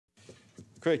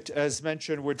Great. As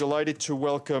mentioned, we're delighted to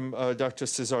welcome Dr.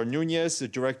 César Núñez, the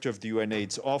director of the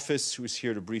UNAIDS Office, who's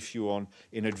here to brief you on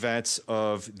in advance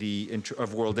of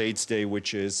of World AIDS Day,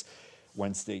 which is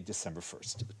Wednesday, December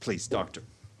 1st. Please, Doctor.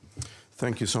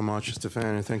 Thank you so much,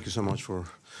 Stefan, and thank you so much for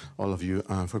all of you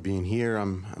for being here.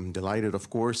 I'm delighted, of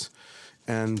course.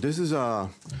 And this is a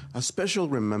special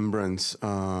remembrance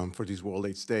for this World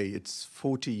AIDS Day. It's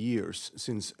 40 years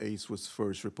since AIDS was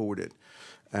first reported,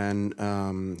 and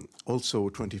also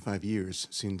 25 years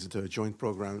since the Joint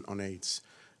Program on AIDS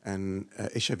and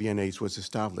HIV and AIDS was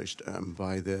established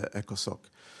by the ECOSOC.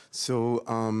 So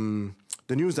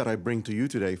the news that I bring to you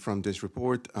today from this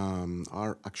report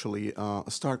are actually a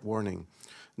stark warning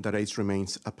that AIDS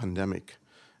remains a pandemic,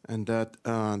 and that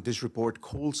this report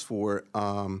calls for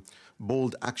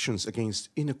bold actions against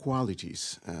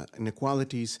inequalities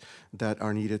that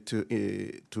are needed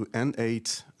to end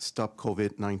AIDS, stop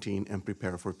COVID-19, and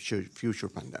prepare for future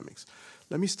pandemics.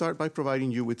 Let me start by providing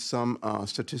you with some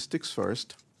statistics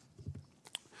first.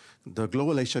 The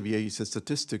global HIV/AIDS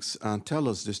statistics tell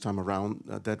us this time around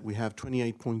that we have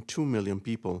 28.2 million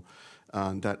people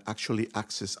that actually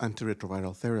access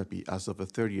antiretroviral therapy as of the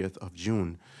 30th of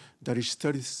June. That is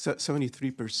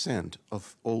 73%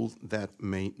 of all that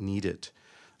may need it.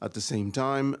 At the same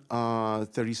time,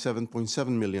 37.7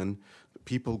 million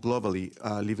people globally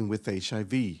living with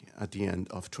HIV at the end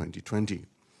of 2020.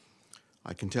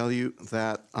 I can tell you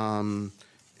that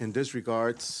in this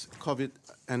regards, COVID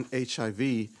and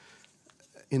HIV,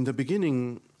 in the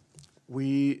beginning,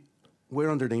 we were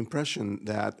under the impression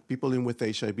that people living with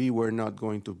HIV were not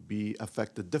going to be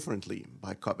affected differently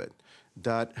by COVID.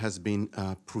 That has been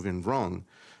proven wrong.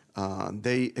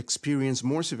 They experience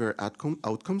more severe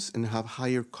outcomes and have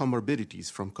higher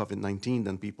comorbidities from COVID-19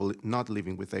 than people not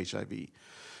living with HIV.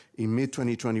 In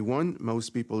mid-2021,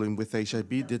 most people living with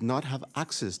HIV did not have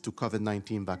access to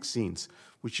COVID-19 vaccines,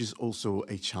 which is also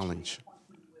a challenge.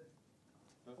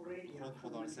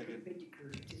 Hold on a second.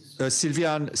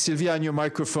 Sylviane, your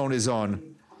microphone is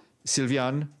on.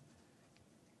 Sylviane,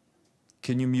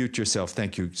 can you mute yourself?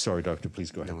 Thank you. Sorry, Doctor,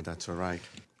 please go ahead. No, that's all right.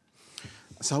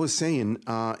 As I was saying,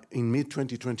 in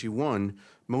mid-2021,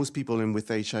 most people living with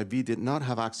HIV did not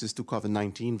have access to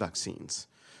COVID-19 vaccines.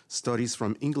 Studies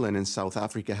from England and South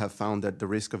Africa have found that the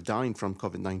risk of dying from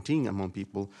COVID-19 among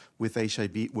people with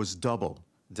HIV was double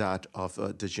that of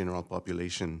the general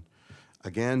population.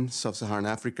 Again, Sub-Saharan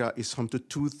Africa is home to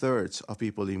 2/3 of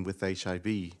people living with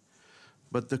HIV.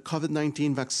 But the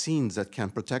COVID-19 vaccines that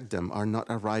can protect them are not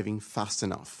arriving fast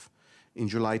enough. In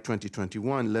July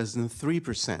 2021, less than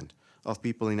 3% of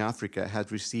people in Africa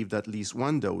had received at least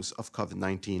one dose of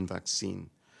COVID-19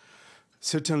 vaccine.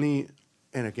 Certainly,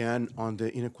 and again, on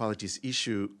the inequalities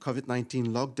issue, COVID-19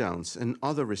 lockdowns and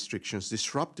other restrictions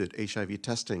disrupted HIV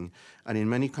testing and in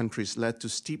many countries led to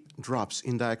steep drops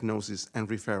in diagnosis and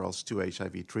referrals to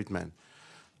HIV treatment.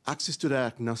 Access to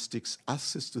diagnostics,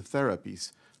 access to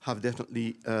therapies have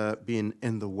definitely been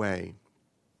in the way.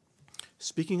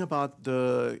 Speaking about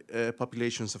the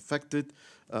populations affected,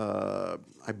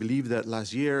 I believe that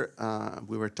last year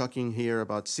we were talking here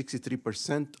about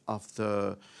 63% of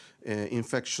the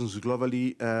infections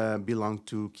globally belong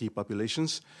to key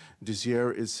populations. This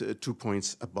year is 2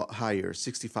 points higher.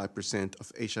 65%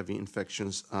 of HIV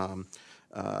infections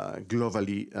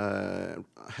globally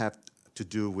have to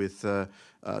do with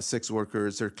sex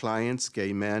workers, their clients,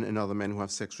 gay men and other men who have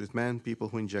sex with men, people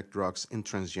who inject drugs, and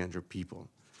transgender people.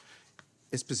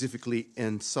 Specifically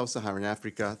in Sub-Saharan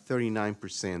Africa,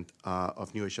 39%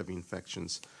 of new HIV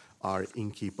infections are in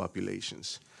key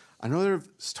populations. Another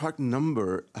stark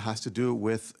number has to do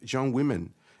with young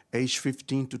women, age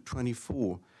 15 to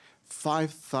 24.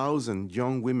 5,000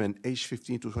 young women, age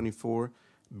 15 to 24,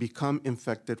 become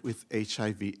infected with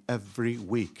HIV every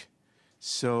week.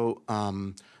 So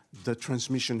the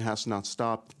transmission has not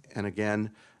stopped. And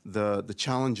again, the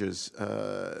challenges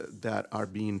that are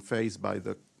being faced by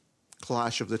the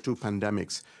clash of the two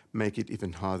pandemics make it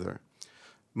even harder.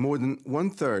 More than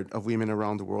 1/3 of women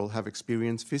around the world have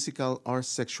experienced physical or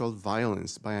sexual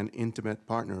violence by an intimate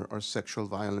partner or sexual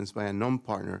violence by a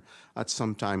non-partner at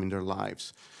some time in their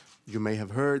lives. You may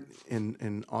have heard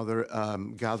in other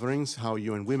gatherings how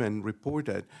UN Women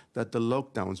reported that the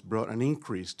lockdowns brought an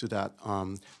increase to that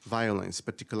violence,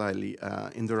 particularly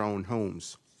in their own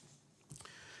homes.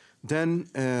 Then,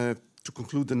 to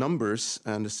conclude the numbers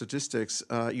and the statistics,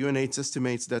 UNAIDS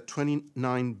estimates that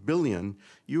 $29 billion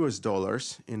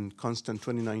in constant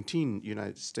 2019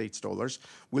 United States dollars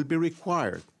will be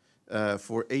required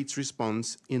for AIDS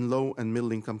response in low and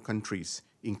middle income countries,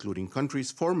 including countries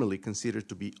formerly considered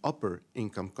to be upper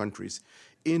income countries,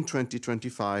 in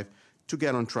 2025 to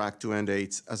get on track to end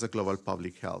AIDS as a global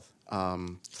public health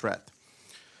threat.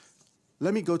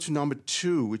 Let me go to number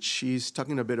 2, which is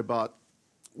talking a bit about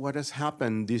what has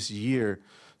happened this year.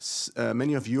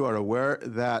 Many of you are aware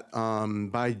that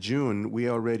by June, we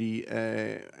already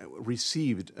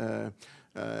received the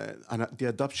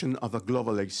adoption of a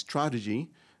global AIDS strategy.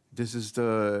 This is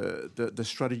the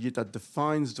strategy that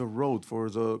defines the road for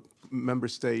the member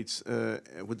states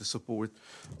with the support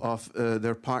of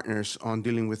their partners on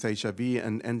dealing with HIV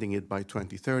and ending it by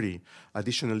 2030.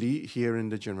 Additionally, here in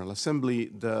the General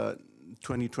Assembly, the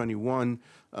 2021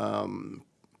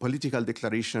 political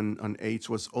declaration on AIDS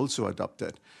was also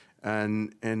adopted.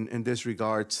 And in this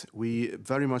regard, we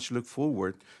very much look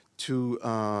forward to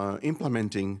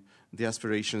implementing the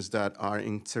aspirations that are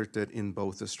inserted in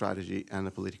both the strategy and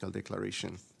the political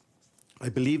declaration. I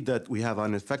believe that we have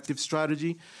an effective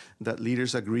strategy that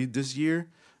leaders agreed this year.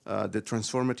 The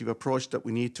transformative approach that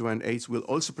we need to end AIDS will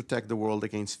also protect the world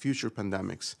against future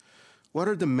pandemics. What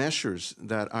are the measures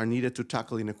that are needed to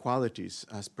tackle inequalities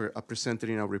as presented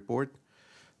in our report?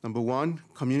 Number 1,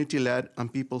 community-led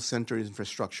and people-centered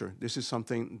infrastructure. This is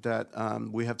something that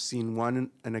we have seen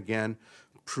one and again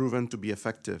proven to be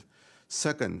effective.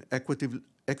 Second,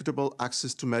 equitable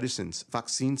access to medicines,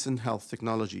 vaccines, and health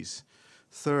technologies.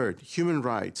 Third, human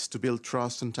rights to build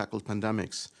trust and tackle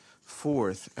pandemics.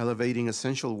 Fourth, elevating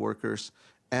essential workers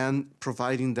and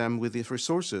providing them with the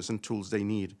resources and tools they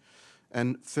need.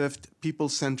 And fifth,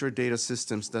 people-centered data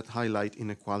systems that highlight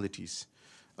inequalities.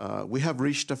 We have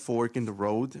reached a fork in the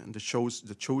road, and the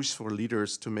choice for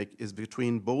leaders to make is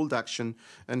between bold action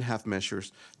and half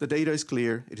measures. The data is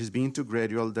clear. It is being too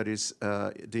gradual. That is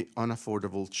the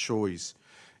unaffordable choice.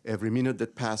 Every minute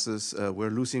that passes, we're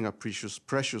losing a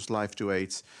precious life to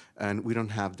AIDS, and we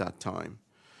don't have that time.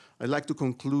 I'd like to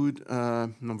conclude,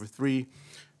 number 3,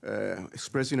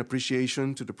 expressing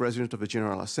appreciation to the President of the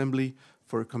General Assembly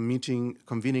for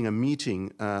convening a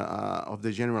meeting of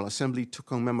the General Assembly to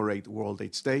commemorate World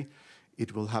AIDS Day.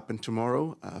 It will happen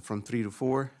tomorrow from 3 to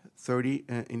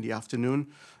 4:30 in the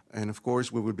afternoon. And of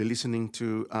course, we will be listening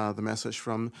to the message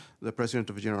from the President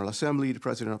of the General Assembly, the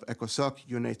President of ECOSOC,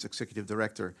 UNAIDS Executive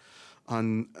Director.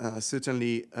 And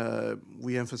certainly,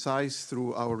 we emphasize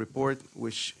through our report,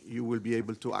 which you will be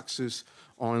able to access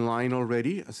online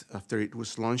already after it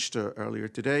was launched earlier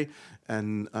today.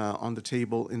 And on the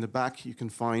table in the back, you can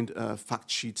find fact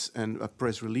sheets and a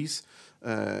press release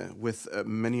with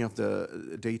many of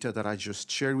the data that I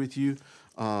just shared with you.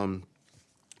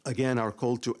 Again, our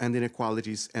call to end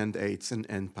inequalities, end AIDS, and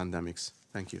end pandemics.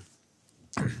 Thank you.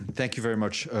 Thank you very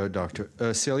much, Doctor.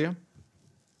 Celia?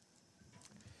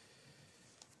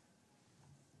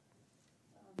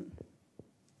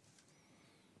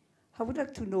 I would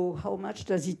like to know how much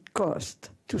does it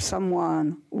cost to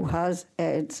someone who has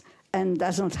AIDS and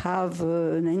doesn't have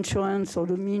an insurance or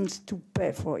the means to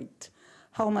pay for it?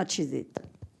 How much is it?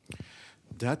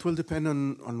 That will depend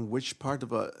on which part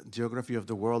of a geography of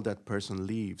the world that person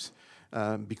lives.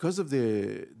 Because of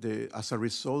as a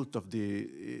result of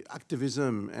the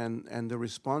activism and the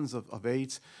response of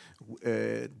AIDS,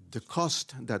 the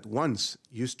cost that once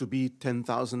used to be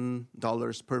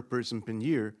 $10,000 per person per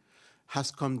year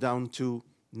has come down to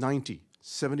 $90,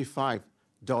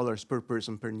 $75 per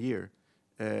person per year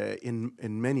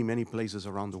in many, many places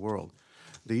around the world.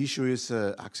 The issue is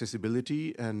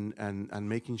accessibility and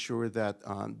making sure that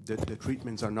the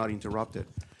treatments are not interrupted.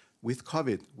 With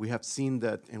COVID, we have seen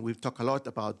that, and we've talked a lot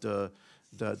about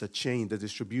the chain, the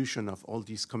distribution of all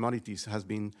these commodities has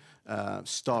been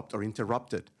stopped or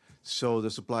interrupted. So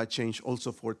the supply chain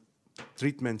also for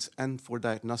treatments and for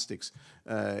diagnostics,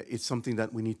 it's something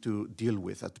that we need to deal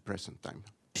with at the present time.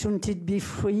 Shouldn't it be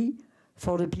free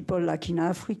for the people like in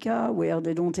Africa, where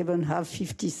they don't even have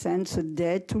 50 cents a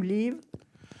day to live?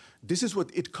 This is what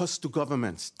it costs to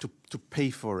governments to pay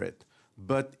for it.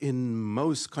 But in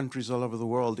most countries all over the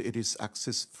world, it is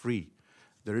access free.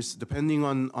 There is, depending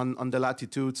on the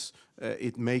latitudes,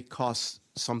 it may cost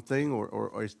something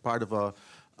or it's part of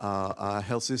a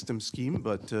health system scheme,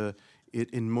 but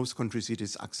in most countries it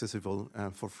is accessible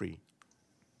for free.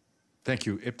 Thank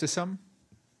you. Ibtisam?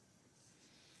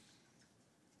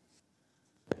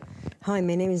 Hi,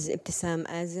 my name is Ibtisam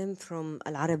Azim from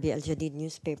Al Arabi Al Jadid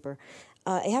newspaper.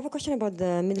 I have a question about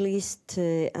the Middle East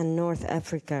and North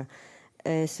Africa.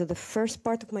 So the first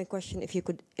part of my question, if you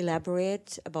could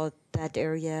elaborate about that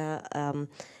area,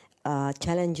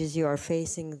 challenges you are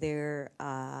facing there.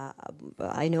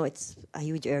 I know it's a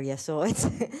huge area, so it's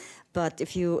but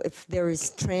if there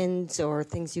is trends or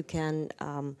things you can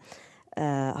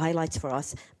highlight for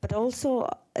us. But also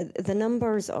the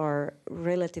numbers are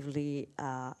relatively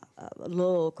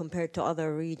low compared to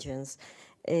other regions.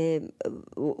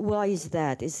 Why is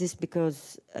that? Is this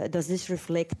because, does this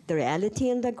reflect the reality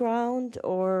on the ground,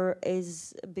 or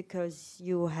is because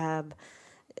you have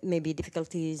maybe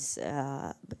difficulties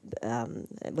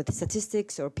with the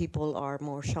statistics, or people are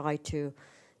more shy to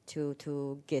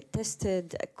get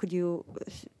tested? Could you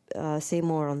say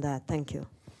more on that? Thank you.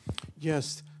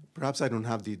 Yes, perhaps I don't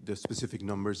have the specific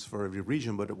numbers for every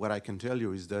region, but what I can tell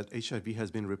you is that HIV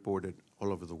has been reported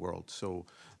all over the world. So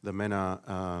the MENA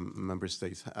member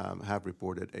states have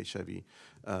reported HIV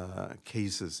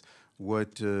cases.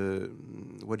 What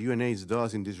UNAIDS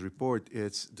does in this report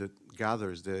is that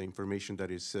gathers the information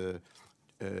that is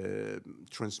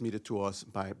transmitted to us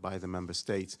by the member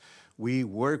states. We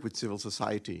work with civil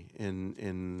society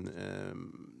in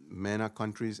MENA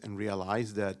countries and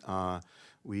realize that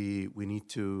we need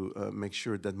to make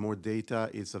sure that more data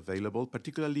is available,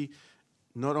 particularly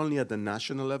not only at the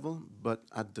national level, but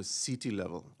at the city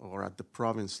level or at the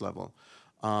province level.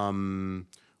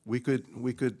 We could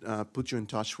put you in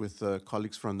touch with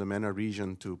colleagues from the MENA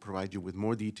region to provide you with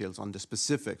more details on the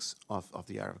specifics of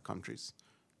the Arab countries.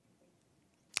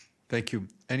 Thank you.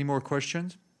 Any more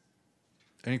questions?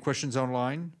 Any questions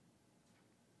online?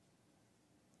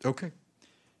 Okay.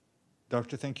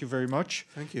 Doctor, thank you very much.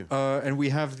 Thank you. And we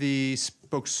have the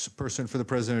spokesperson for the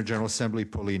President of the General Assembly,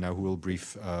 Paulina, who will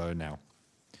brief now.